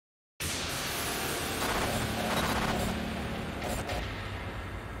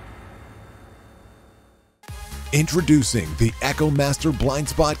Introducing the EchoMaster Blind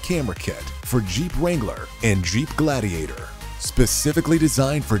Spot Camera Kit for Jeep Wrangler and Jeep Gladiator. Specifically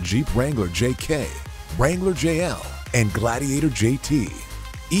designed for Jeep Wrangler JK, Wrangler JL, and Gladiator JT.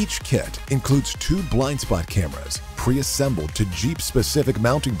 Each kit includes 2 blind spot cameras pre-assembled to Jeep-specific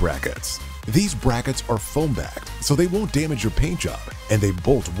mounting brackets. These brackets are foam-backed, so they won't damage your paint job, and they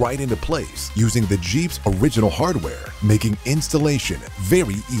bolt right into place using the Jeep's original hardware, making installation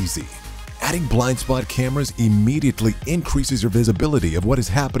very easy. Adding blind spot cameras immediately increases your visibility of what is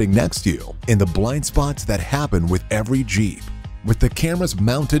happening next to you in the blind spots that happen with every Jeep. With the cameras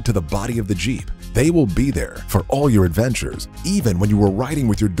mounted to the body of the Jeep, they will be there for all your adventures, even when you are riding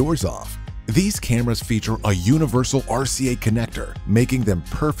with your doors off. These cameras feature a universal RCA connector, making them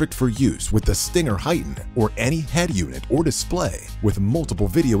perfect for use with the Stinger Heighten or any head unit or display with multiple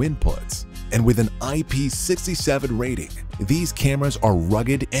video inputs. And with an IP67 rating, these cameras are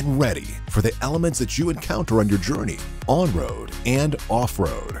rugged and ready for the elements that you encounter on your journey, on-road and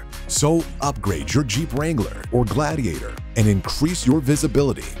off-road. So upgrade your Jeep Wrangler or Gladiator and increase your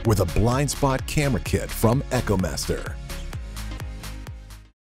visibility with a blind spot camera kit from EchoMaster.